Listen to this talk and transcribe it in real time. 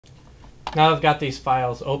Now I've got these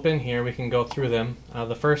files open here, we can go through them.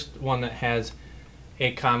 The first one that has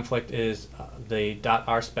a conflict is the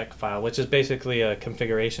 .rspec file, which is basically a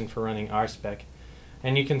configuration for running rspec.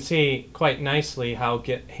 And you can see quite nicely how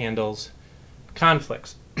Git handles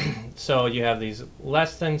conflicts. So you have these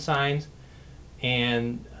less than signs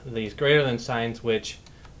and these greater than signs which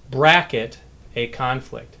bracket a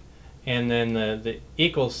conflict. And then the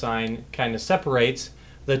equal sign kind of separates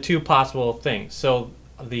the two possible things. So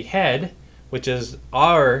the head, which is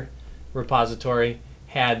our repository,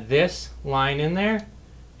 had this line in there,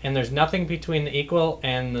 and there's nothing between the equal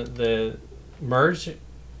and the merge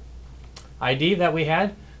ID that we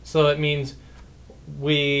had. So it means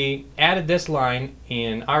we added this line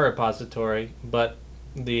in our repository, but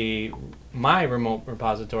my remote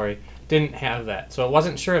repository didn't have that. So it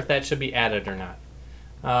wasn't sure if that should be added or not.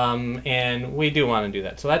 And we do want to do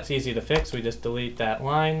that. So that's easy to fix. We just delete that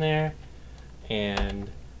line there, and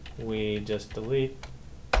we just delete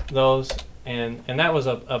those, and that was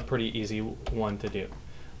a pretty easy one to do.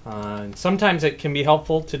 And sometimes it can be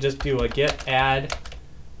helpful to just do a git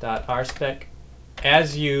add.rspec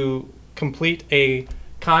as you complete a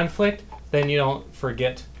conflict, then you don't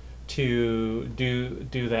forget to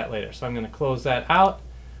do that later. So I'm going to close that out,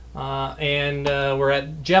 and we're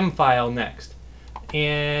at gem file next.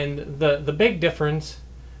 And the big difference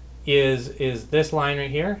is this line right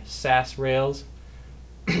here, SAS Rails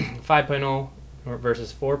 5.0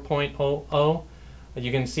 versus 4.00.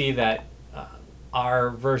 You can see that our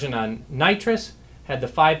version on Nitrous had the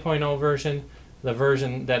 5.0 version. The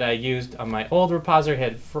version that I used on my old repository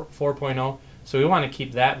had 4.0, so we want to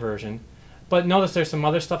keep that version. But notice there's some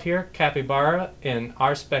other stuff here, Capybara and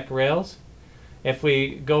rspec Rails. If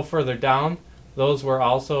we go further down, those were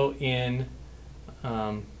also in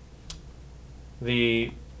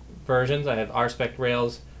the versions. I have rspec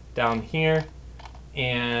Rails down here,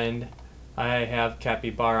 and I have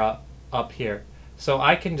Capybara up here. So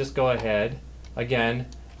I can just go ahead again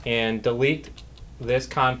and delete this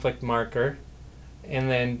conflict marker, and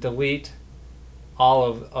then delete all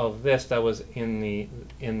of this that was in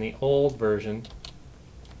the old version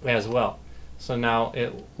as well. So now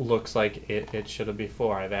it looks like it should have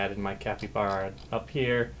before. I've added my Capybara up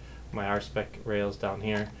here, my rspec Rails down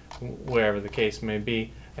here, wherever the case may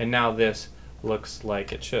be, and now this looks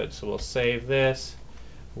like it should. So we'll save this,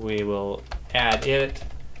 we will add it,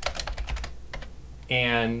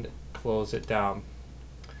 and close it down.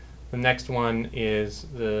 The next one is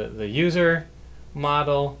the user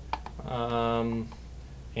model,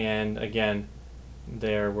 and again,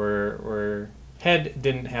 there were head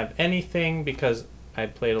didn't have anything because I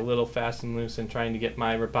played a little fast and loose in trying to get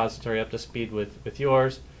my repository up to speed with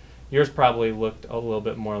yours. Yours probably looked a little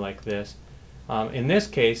bit more like this. In this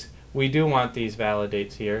case, we do want these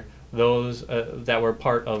validates here, those that were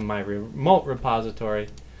part of my remote repository.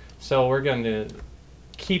 So we're going to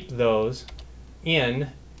keep those in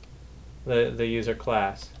the user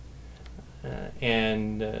class.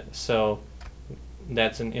 So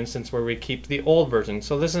that's an instance where we keep the old version.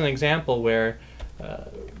 So this is an example where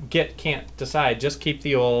Git can't decide just keep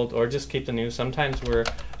the old or just keep the new. Sometimes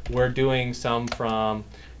we're doing some from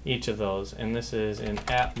each of those, and this is in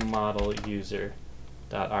app model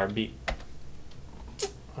user.rb.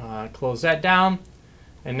 Close that down,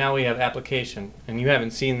 and now we have application, and you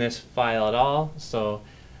haven't seen this file at all. So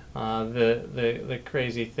the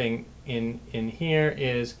crazy thing in here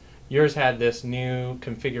is yours had this new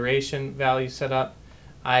configuration value set up.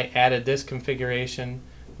 I added this configuration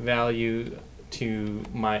value to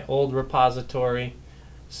my old repository,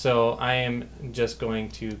 so I am just going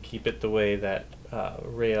to keep it the way that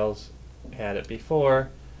Rails had it before.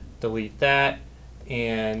 Delete that,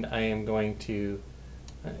 and I am going to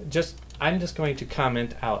I'm just going to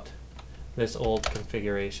comment out this old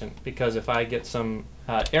configuration, because if I get some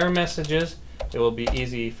error messages, it will be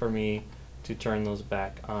easy for me to turn those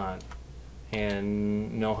back on,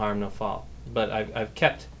 and no harm, no foul. But I've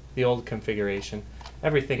kept the old configuration.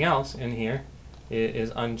 Everything else in here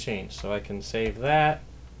is unchanged, so I can save that,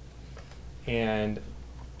 and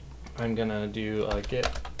I'm gonna do a git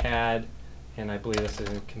add, and I believe this is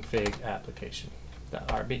in config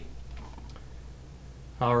application.rb.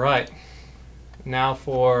 Alright, now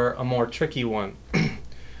for a more tricky one.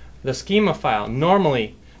 The schema file.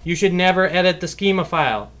 Normally, you should never edit the schema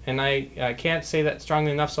file, and I can't say that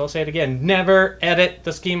strongly enough, so I'll say it again. Never edit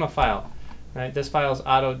the schema file. Right? This file is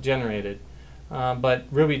auto-generated, but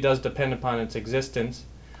Ruby does depend upon its existence.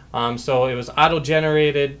 So it was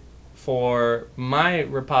auto-generated for my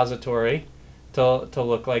repository to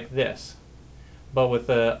look like this. But with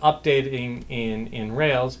the updating in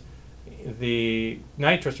Rails, the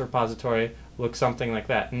Nitrous repository look something like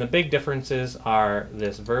that. And the big differences are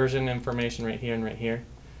this version information right here and right here,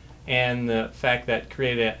 and the fact that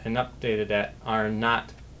created and updated at are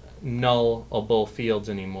not nullable fields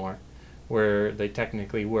anymore, where they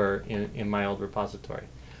technically were in my old repository.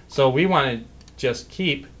 So we want to just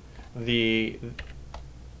keep the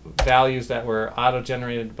values that were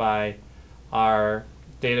auto-generated by our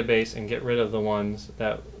database and get rid of the ones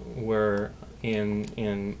that were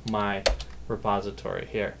in my repository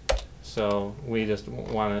here. So we just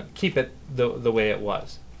want to keep it the way it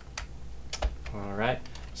was. All right.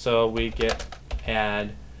 So we get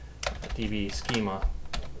add DB schema,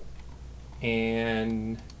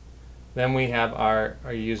 and then we have our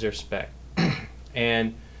user spec.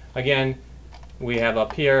 And again, we have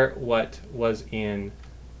up here what was in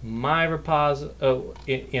my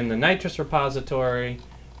in the nitrous repository,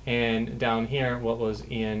 and down here what was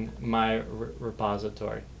in my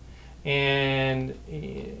repository. And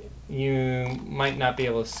you might not be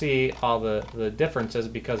able to see all the differences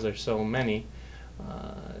because there's so many.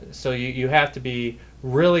 So you have to be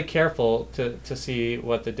really careful to see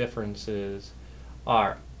what the differences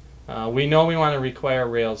are. We know we want to require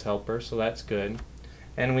Rails helper, so that's good.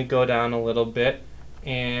 And we go down a little bit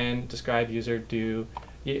and describe user do.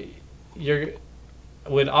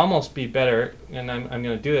 Would almost be better, and I'm going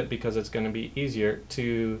to do it because it's going to be easier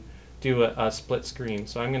to do a split screen.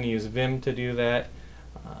 So I'm going to use Vim to do that.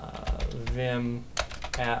 Vim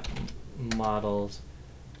app models.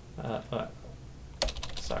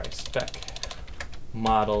 Spec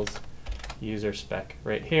models user spec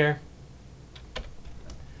right here,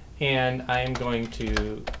 and I'm going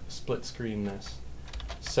to split screen this.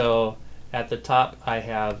 So at the top I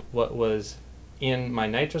have what was in my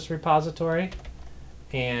nitrous repository,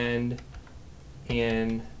 and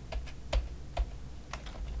in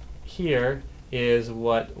here is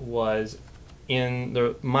what was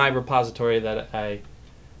in my repository that I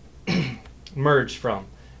merged from.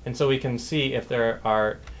 And so we can see if there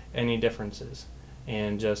are any differences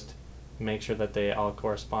and just make sure that they all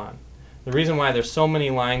correspond. The reason why there's so many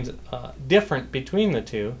lines different between the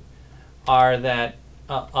two are that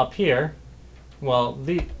up here, well,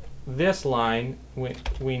 this line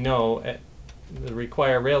we know the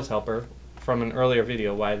require Rails helper from an earlier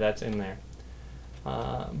video why that's in there.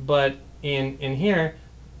 But in here,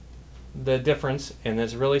 the difference, and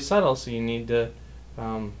it's really subtle, so you need to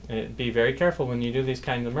be very careful when you do these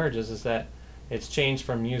kinds of merges, is that it's changed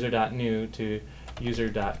from user.new to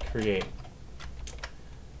user.create.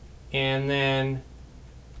 And then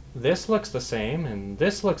this looks the same, and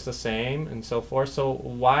this looks the same, and so forth. So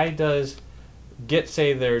why does Git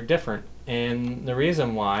say they're different? And the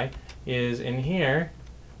reason why is in here,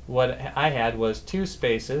 what I had was 2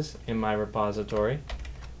 spaces in my repository,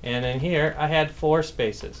 and in here I had 4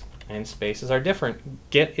 spaces. And spaces are different.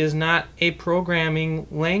 Git is not a programming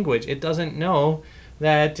language. It doesn't know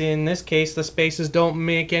that in this case the spaces don't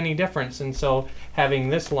make any difference, and so having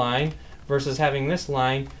this line versus having this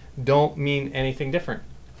line don't mean anything different.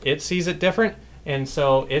 It sees it different, and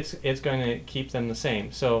so it's going to keep them the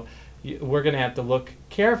same. So we're going to have to look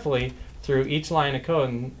carefully through each line of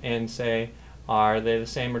code and say, are they the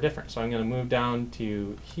same or different? So I'm going to move down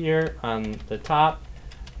to here on the top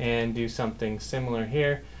and do something similar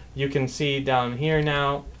here. You can see down here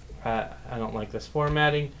now, I don't like this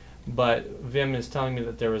formatting, but Vim is telling me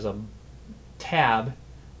that there was a tab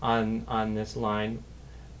on this line,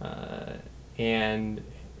 and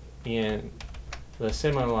in the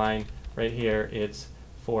similar line right here it's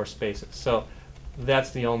 4 spaces. So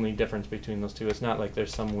that's the only difference between those two. It's not like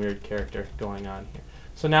there's some weird character going on here.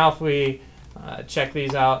 So now if we check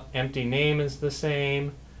these out, empty name is the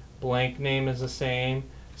same, blank name is the same.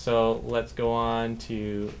 So let's go on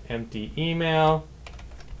to empty email,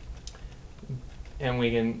 and we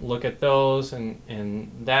can look at those,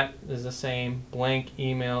 and that is the same. Blank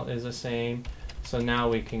email is the same. So now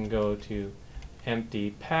we can go to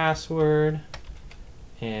empty password,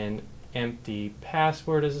 and empty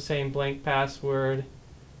password is the same, blank password.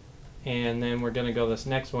 And then we're going to go this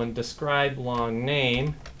next one, describe long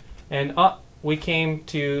name, and up we came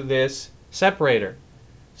to this separator.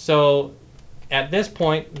 So at this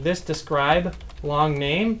point, this describe long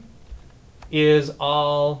name is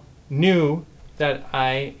all new that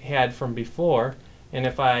I had from before, and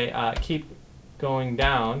if I keep going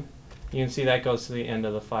down, you can see that goes to the end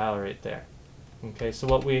of the file right there. Okay, so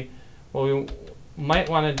what we might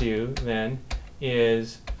want to do then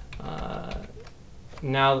is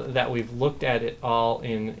now that we've looked at it all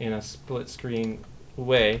in a split screen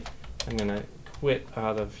way, I'm going to quit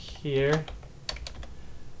out of here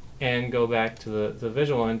and go back to the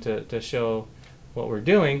visual one to show what we're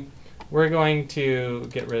doing. We're going to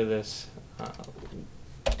get rid of this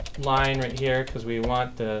line right here because we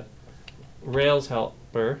want the Rails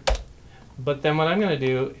helper. But then what I'm going to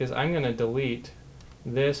do is I'm going to delete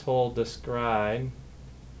this whole describe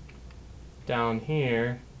down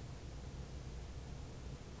here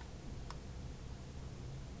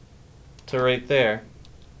to right there,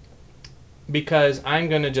 because I'm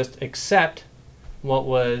going to just accept what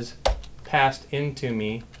was passed into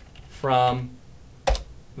me from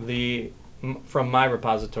my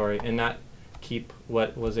repository and not keep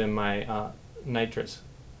what was in my nitrous.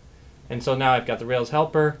 And so now I've got the Rails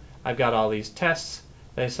helper, I've got all these tests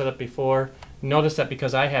that I set up before. Notice that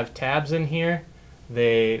because I have tabs in here,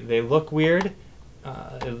 they look weird.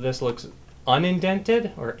 This looks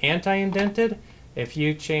unindented or anti-indented. If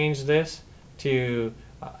you change this to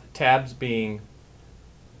tabs being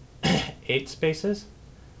 8 spaces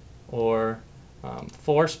or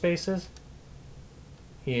 4 spaces,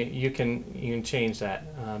 you can change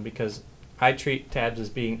that because I treat tabs as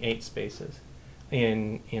being 8 spaces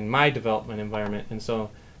in my development environment, and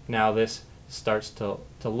so now this starts to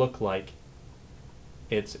look like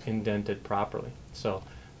it's indented properly. So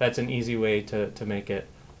that's an easy way to make it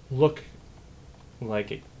look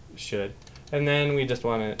like it should. And then we just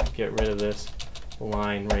want to get rid of this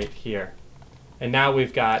line right here. And now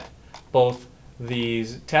we've got both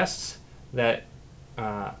these tests that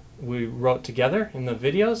we wrote together in the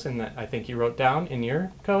videos and that I think you wrote down in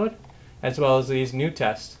your code, as well as these new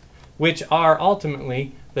tests, which are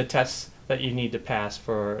ultimately the tests that you need to pass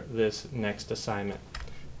for this next assignment.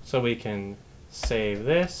 So we can save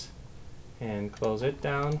this and close it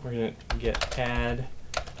down. We're going to get add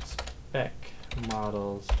spec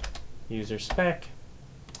models user spec,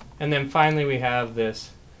 and then finally we have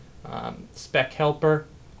this spec helper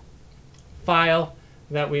file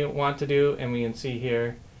that we want to do, and we can see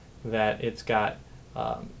here that it's got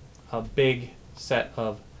a big set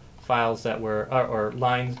of files that were or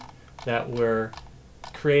lines that were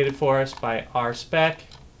created for us by our spec.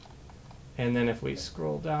 And then if we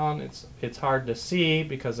scroll down, it's hard to see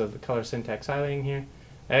because of the color syntax highlighting here.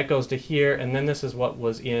 That goes to here, and then this is what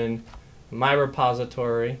was in my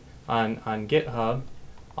repository on GitHub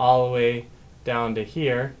all the way down to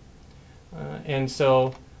here. And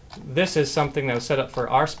so this is something that was set up for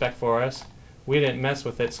our spec for us. We didn't mess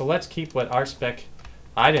with it, so let's keep what our spec,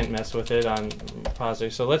 I didn't mess with it on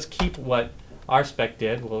repository, so let's keep what our spec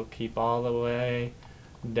did. We'll keep all the way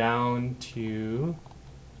down to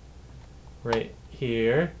right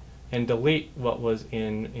here and delete what was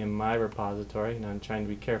in my repository. And I'm trying to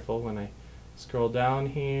be careful when I scroll down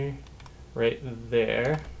here, right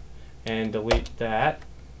there, and delete that.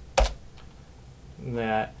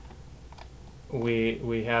 That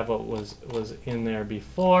we have what was in there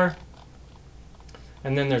before.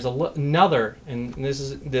 And then there's another, and this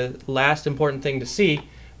is the last important thing to see,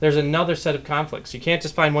 there's another set of conflicts. You can't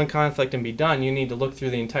just find one conflict and be done. You need to look through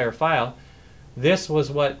the entire file. This was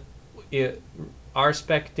what our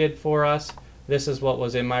spec did for us. This is what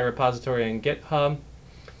was in my repository on GitHub.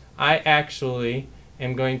 I actually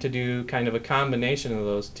am going to do kind of a combination of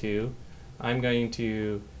those two. I'm going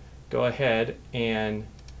to go ahead and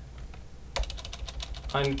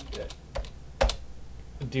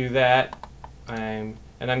do that. And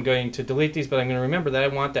I'm going to delete these, but I'm going to remember that I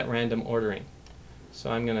want that random ordering. So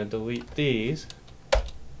I'm going to delete these.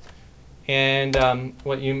 And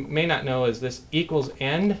what you may not know is this equals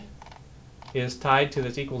end is tied to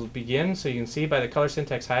this equals begin. So you can see by the color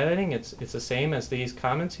syntax highlighting, it's the same as these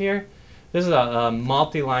comments here. This is a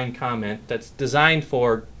multi-line comment that's designed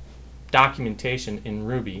for documentation in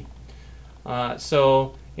Ruby.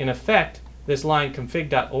 So in effect, this line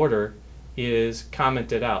config.order is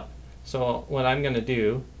commented out. So what I'm going to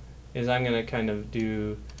do is I'm going to kind of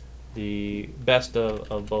do the best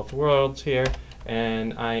of both worlds here,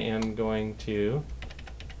 and I am going to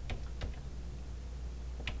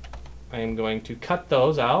cut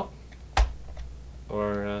those out,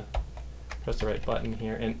 or press the right button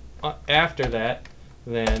here, and after that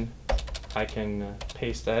then I can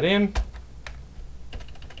paste that in.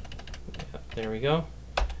 Yep, there we go.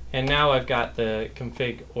 And now I've got the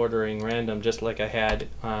config ordering random just like I had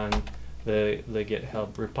on the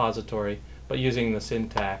GitHub repository, but using the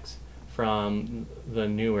syntax from the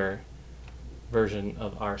newer version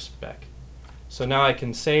of RSpec. So now I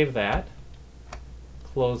can save that,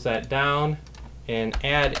 close that down, and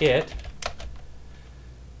add it,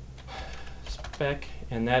 spec,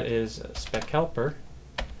 and that is spec helper.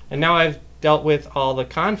 And now I've dealt with all the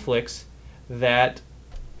conflicts that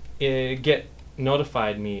get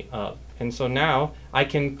notified me of. And so now I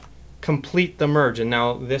can complete the merge. And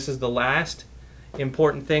now this is the last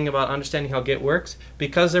important thing about understanding how Git works.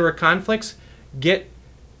 Because there were conflicts, Git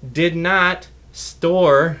did not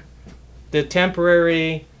store the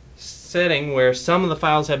temporary setting where some of the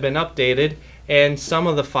files have been updated and some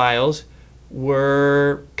of the files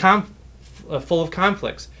were full of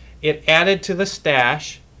conflicts. It added to the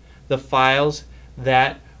stash the files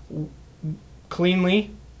that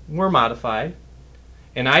cleanly were modified,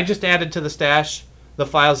 and I just added to the stash the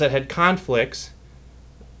files that had conflicts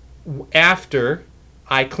after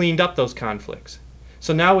I cleaned up those conflicts.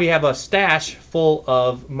 So now we have a stash full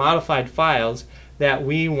of modified files that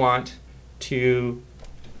we want to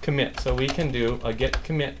commit. So we can do a git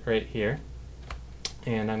commit right here,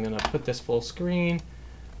 and I'm going to put this full screen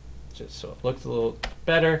just so it looks a little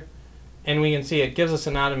better, and we can see it gives us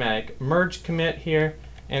an automatic merge commit here,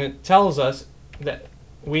 and it tells us that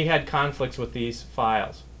we had conflicts with these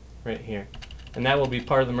files right here, and that will be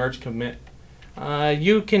part of the merge commit.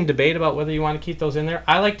 You can debate about whether you want to keep those in there.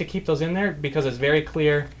 I like to keep those in there because it's very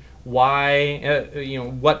clear why,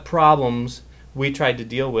 what problems we tried to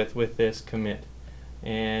deal with this commit.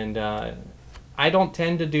 And I don't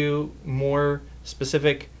tend to do more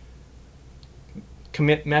specific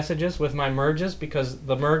commit messages with my merges because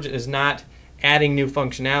the merge is not adding new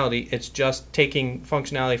functionality. It's just taking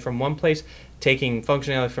functionality from one place, taking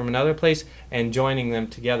functionality from another place, and joining them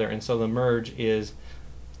together. And so the merge is,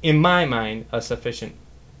 in my mind, a sufficient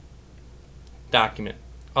document.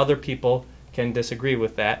 Other people can disagree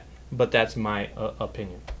with that, but that's my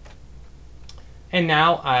opinion. And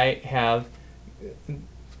now I have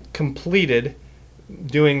completed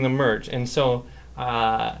doing the merge, and so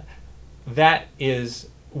that is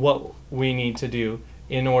what we need to do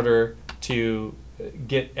in order to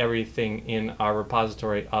get everything in our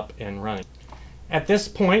repository up and running. At this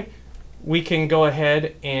point, we can go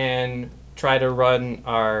ahead and try to run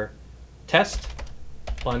our test,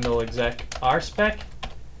 bundle exec rspec,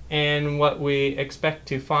 and what we expect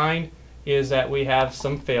to find is that we have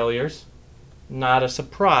some failures. Not a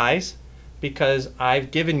surprise, because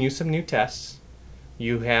I've given you some new tests.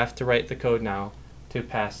 You have to write the code now to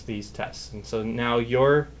pass these tests. And so now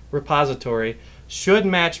your repository should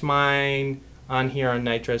match mine on here on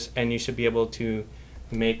Nitrous, and you should be able to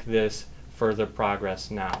make this further progress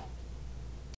now.